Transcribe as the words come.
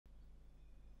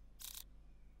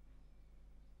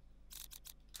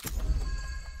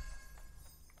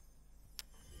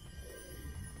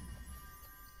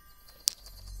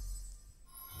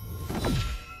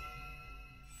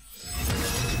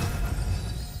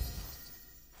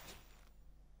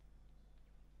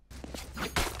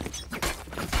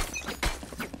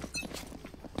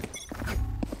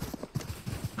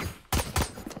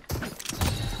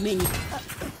Mini.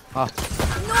 Ah.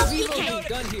 No PK.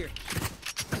 Gun here.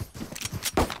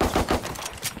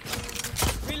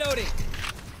 Reloading.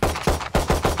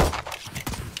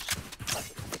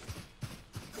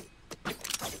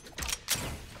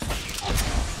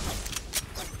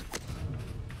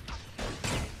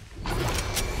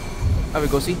 I will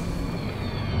go see.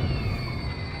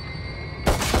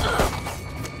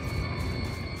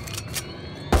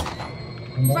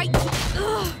 Right.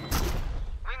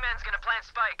 Wingman's gonna plant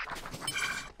spike.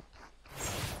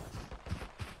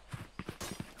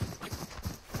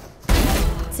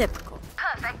 Typical.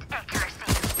 Perfect accuracy.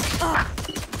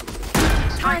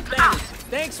 Turret out.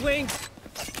 Thanks, Wings.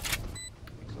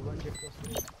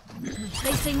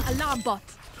 Placing alarm bot.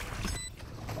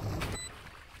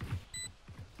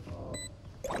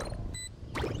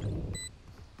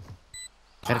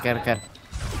 Care.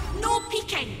 No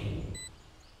peeking.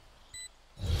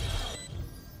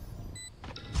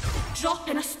 Drop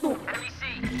in a smoke. Enemy C.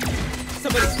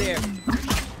 Somebody's there.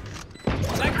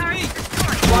 Back to me.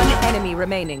 One enemy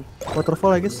remaining.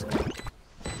 Waterfall, I guess.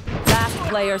 Last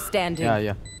player standing.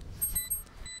 Yeah.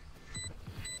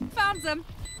 Found them.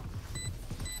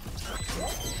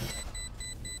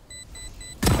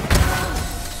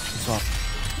 Swap.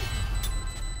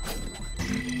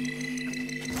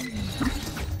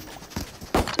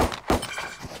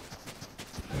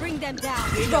 Bring them down.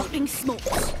 Dropping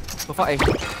smokes. So far, eh.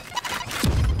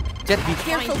 Jet B.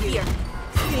 Careful here.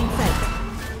 Stealing sight.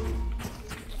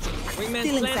 Wingman's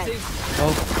Stealing planting.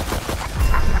 Oh.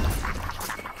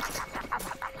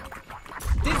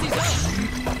 Dizzy's up.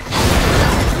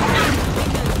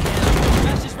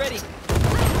 Flash is ready.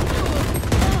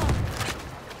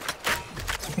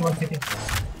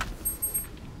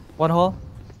 One hole.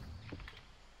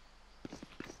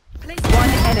 One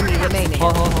enemy remaining.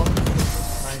 Hole.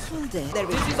 There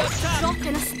we Dizzy's go. up top. Drop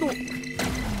in a smoke.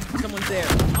 Someone's there.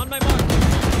 On my mark.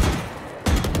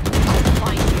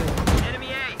 Find you. Enemy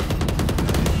A.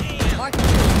 Mark.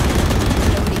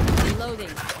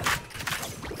 Reloading.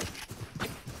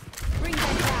 Bring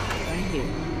them down. Right here.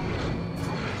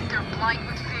 They're blind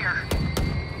with fear.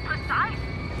 Precise.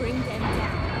 Bring them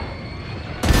down.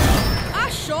 I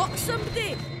shot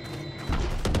somebody.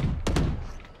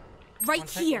 Right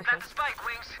here. Plant spike,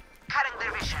 Wings. Cutting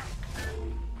their vision.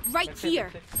 Right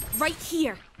here. Right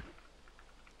here.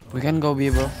 We can go B,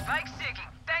 bro. Spike sticking.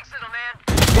 Thanks, little man.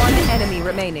 One enemy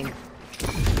remaining.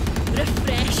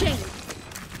 Refreshing.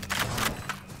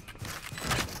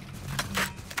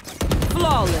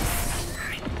 Flawless.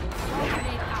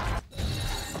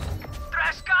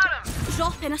 Thrash got him.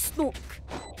 Drop in a smoke.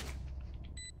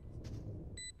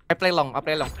 I play long. Nice,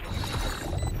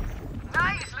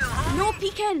 little homie. No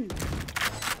peeking.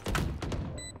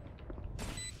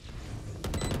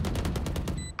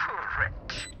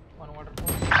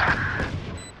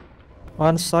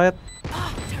 One side.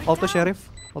 Oh, turret Auto down. sheriff.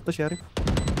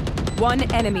 One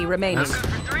enemy remaining. Nice.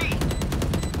 Good for 3.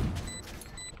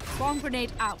 Bomb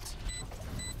grenade out.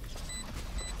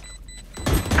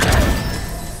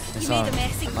 Nice You made a one.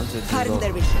 messy. Wanted to Cutting go.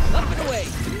 their vision. Up and away.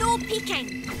 No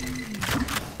peeking.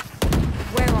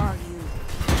 Where are you?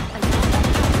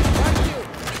 Mark you.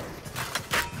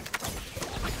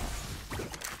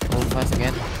 Hold fast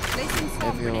again. Placing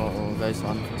bomb If you grenade. guys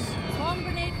on this. Bomb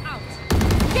grenade out.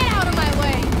 Get out of my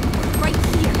way. Right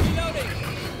here. Reloading.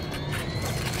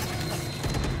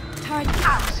 Turret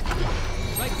out.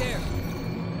 Right there.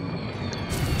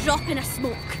 Drop in a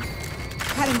smoke.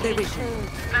 Cutting their vision.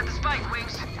 Plant the spike,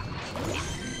 Wings.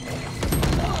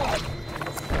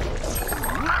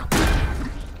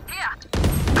 Here.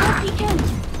 No peeking.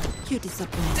 You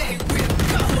disappoint.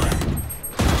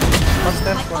 One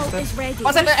step. My One ult step. is ready.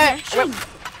 One step, Refreshing.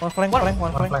 One flank. One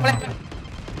flank.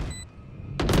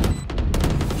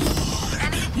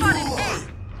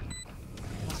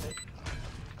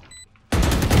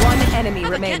 One enemy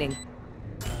remaining.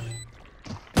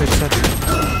 Wait, set.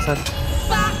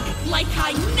 Back like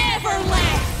I never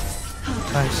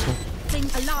left. Nice.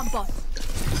 Sing alarm bot.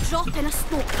 Drop in a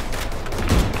smoke.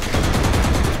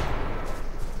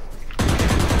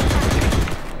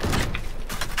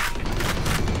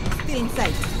 Still in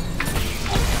sight.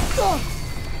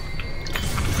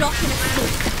 Drop in a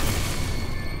smoke.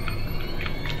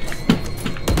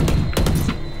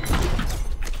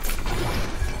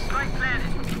 Spike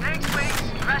planted. Thanks,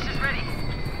 Wings. Crash is ready.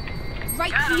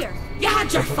 Right here. You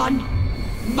had your fun.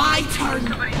 My turn.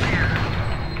 Somebody's there.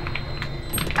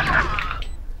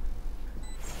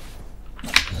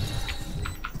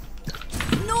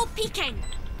 No peeking.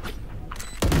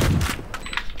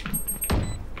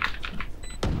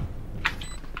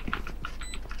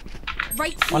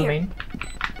 Right here. One main.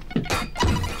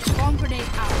 Bomb grenade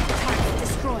out. Target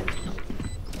destroyed. destroyed.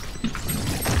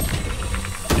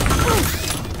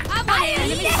 I'm on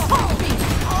enemy spotted.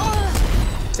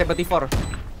 74.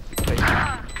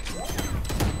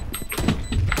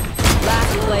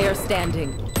 Last player standing.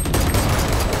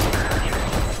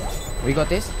 We got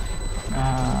this?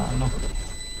 No.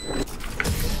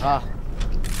 Ah.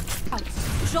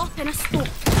 Drop in a smoke.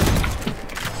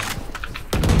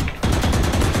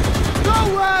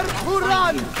 Nowhere to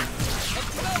run!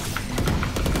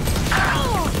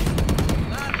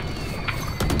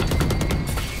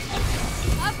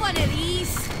 Have one of these.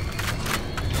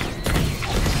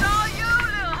 Saw you,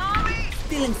 little homie!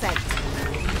 Still in sight.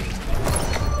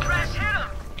 Crash hit him!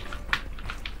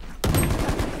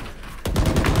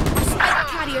 Spike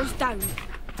carriers down.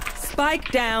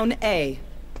 Spike down A.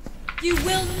 You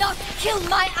will not kill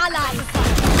my allies.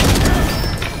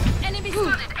 Enemy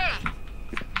spotted A.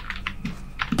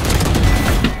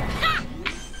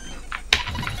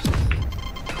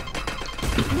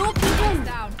 No people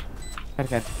down.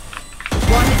 Perfect.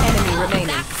 One enemy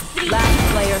remaining.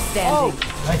 Last player standing.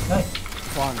 Nice, nice.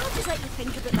 One. I'll just let you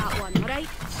think about that one, alright?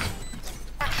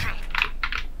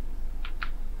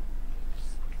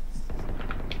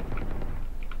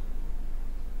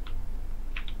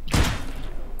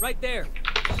 Right there.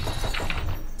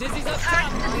 Dizzy's up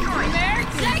top.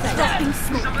 Dropping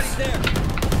smoke. Somebody's there.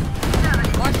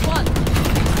 Mark one.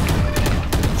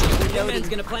 Wingman's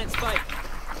gonna plant spike.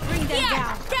 Bring them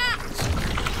down. Catch.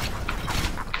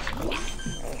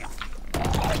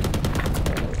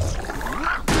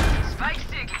 Spike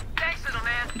stick. Thanks, little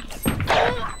man.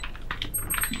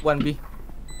 1B.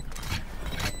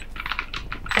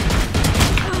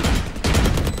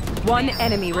 One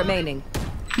enemy remaining.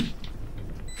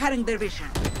 Cutting their vision.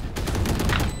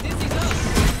 Dizzy's up.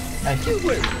 Nice.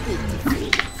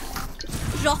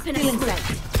 Drop in a Still in smoke.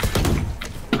 sight.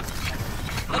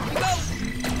 Up you go.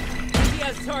 He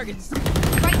has targets.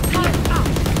 Right here.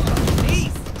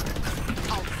 East.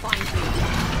 I'll find you.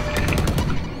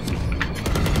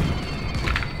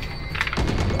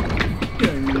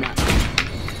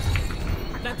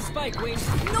 Plant the spike, Wings.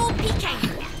 No peeking.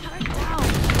 Turn down.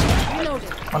 Reloaded.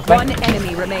 One flank. One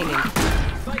enemy remaining.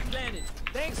 Spike landed.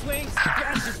 Thanks, Wings.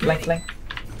 Crash is Flank, ready. flank.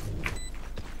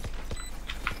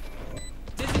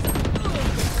 Dizzy's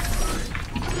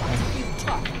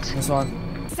up. This one.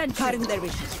 Sentry. Cutting their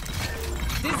vision.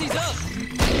 Dizzy's up.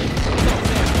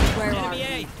 Where are Enemy you?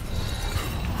 A.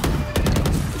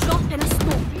 Drop in a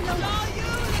smoke. Saw you,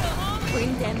 little homie.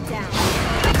 Bring them down.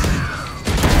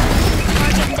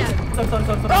 Target down.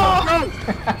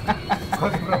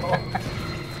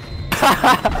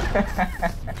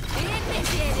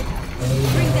 Initiated.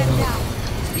 Bring them down.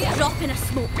 Drop in a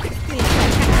smoke. I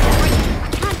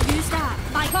can't use that.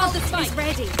 My ult is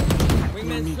ready.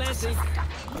 Wingman's planting.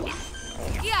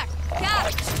 Here,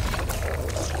 catch.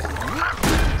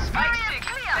 Spike stick.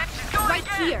 Right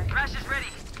here. Crash is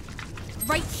ready.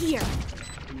 Right here.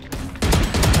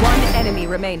 One enemy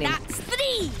remaining. That's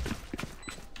 3.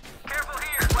 Careful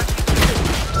here. Watch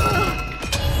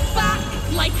Back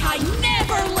like I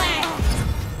never left.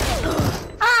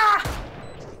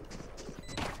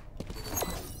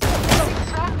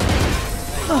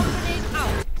 Opening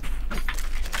out.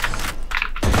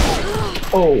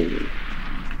 Oh.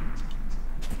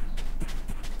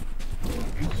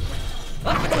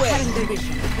 Cutting their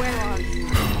vision. Where are you?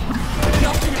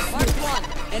 Drop in a smoke.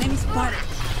 Enemy spotted.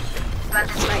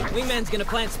 Wingman's gonna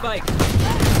plant spike.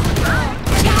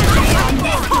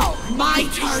 My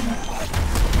turn.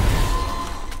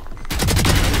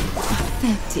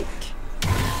 Pathetic.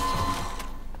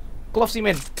 Clove si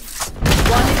men.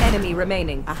 One enemy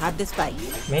remaining. I have the spike.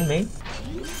 Main, main.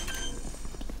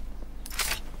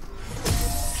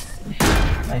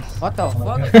 Nice. What the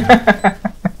fuck?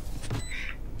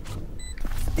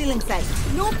 Still in sight.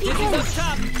 No Dizzy's people. up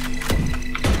top.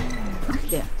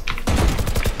 There.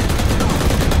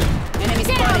 Enemy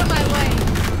Get out of spotted. my way.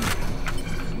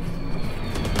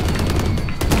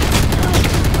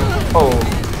 Oh.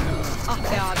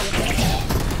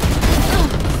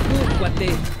 What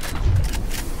they?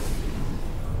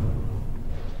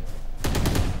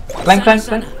 Flank, flank,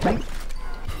 flank, flank.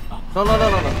 No, no, no,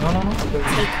 no, no. No, no, no. Okay,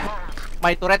 okay.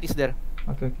 My turret is there.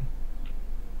 Okay, okay.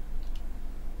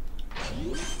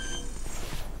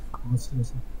 Masih,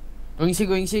 masih. Going C,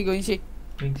 going C, going C.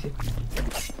 Wing sih.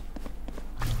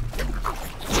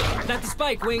 Plant the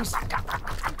spike, Wings.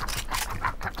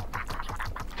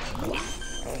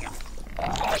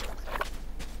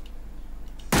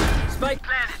 Spike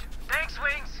planted. Thanks,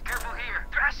 Wings. Careful here.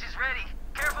 Crash is ready.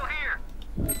 Careful here.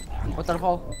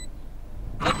 Waterfall.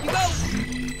 Up you go.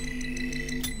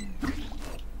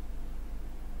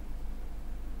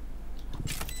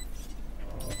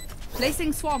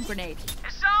 Placing swarm grenade.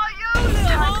 It's all you,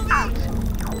 little homie.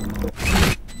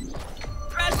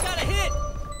 Crash got a hit.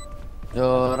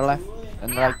 Your left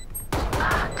and right.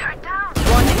 Turn down.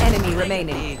 One enemy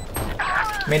remaining.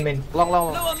 Main. Long.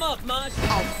 Blow him up, Maj.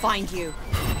 I'll find you.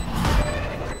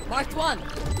 Marked one.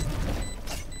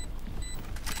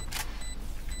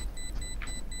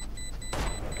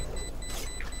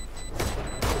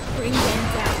 Bring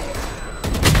them down.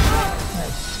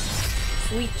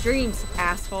 Sweet dreams,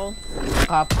 asshole.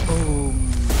 Kaboom.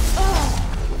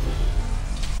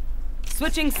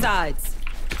 Switching sides.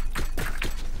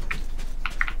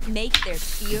 Make their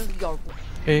fear your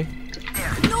Okay.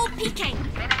 no peeking.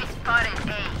 Enemy spotted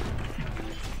A.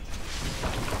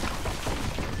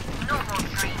 No more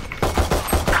free.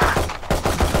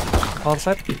 All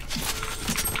set.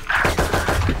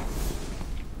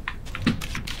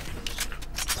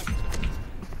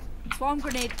 Swarm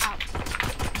grenade out.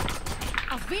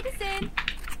 Auf Wiedersehen.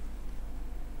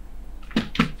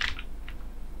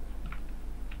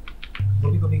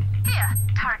 Here,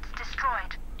 turrets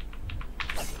destroyed.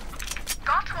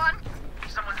 Got one.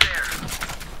 Someone's there.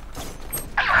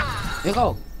 You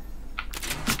go.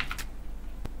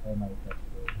 Oh my god.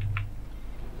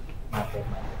 Market.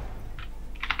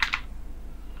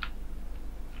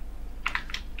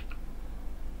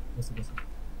 Yes.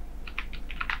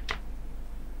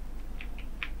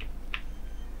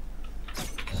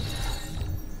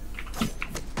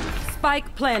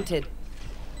 Spike planted.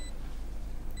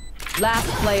 Last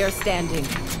player standing.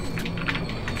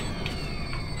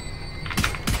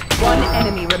 One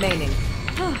enemy remaining.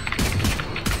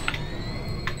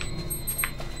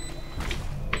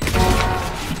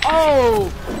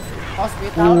 Oh!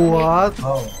 Hospital. What?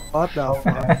 Oh. What the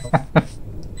fuck?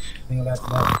 Think that.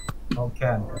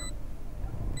 Okay.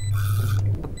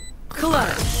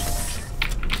 Clutch.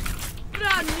 But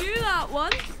I knew that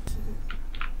one.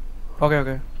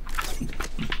 Okay.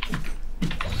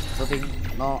 Shooting.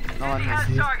 No one Has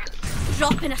has. targets.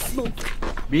 Drop in a smoke.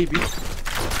 B. See.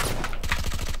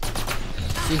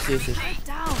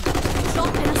 Down.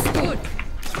 Drop in a smoke.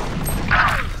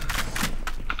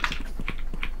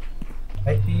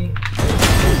 IP.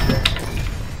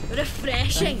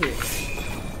 Refreshing.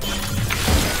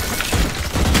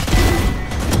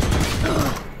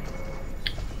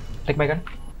 Take my gun.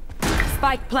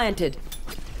 Spike planted.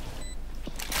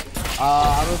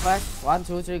 I will flash. 1,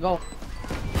 2, 3, go.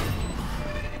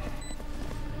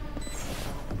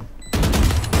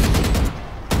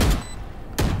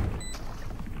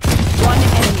 One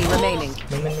enemy remaining.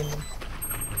 Main.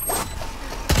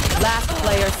 Last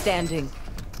player standing.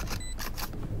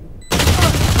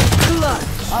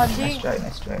 Clutch.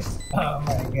 Nice try. Oh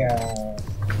my god.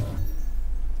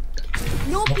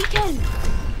 No peeking.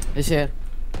 He's here.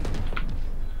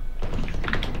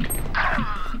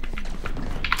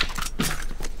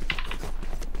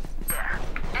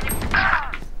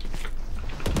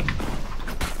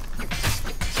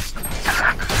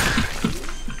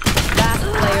 Last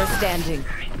player standing.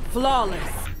 Flawless.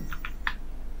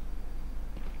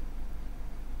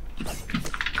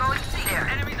 Going C. There.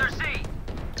 Enemies are C.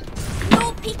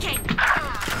 No peeking.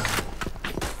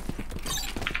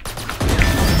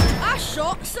 I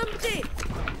shot somebody.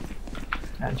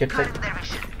 Jet Cut set. in their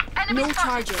vision. Enemy No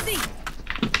spotted. charges.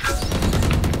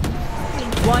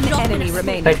 One Drop in enemy a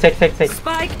remaining. Take.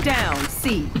 Spike down.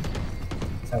 C.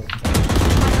 Sorry. My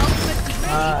ultimate is ready.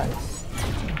 Nice.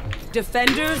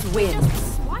 Defenders win.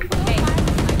 Hey,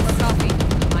 for coffee.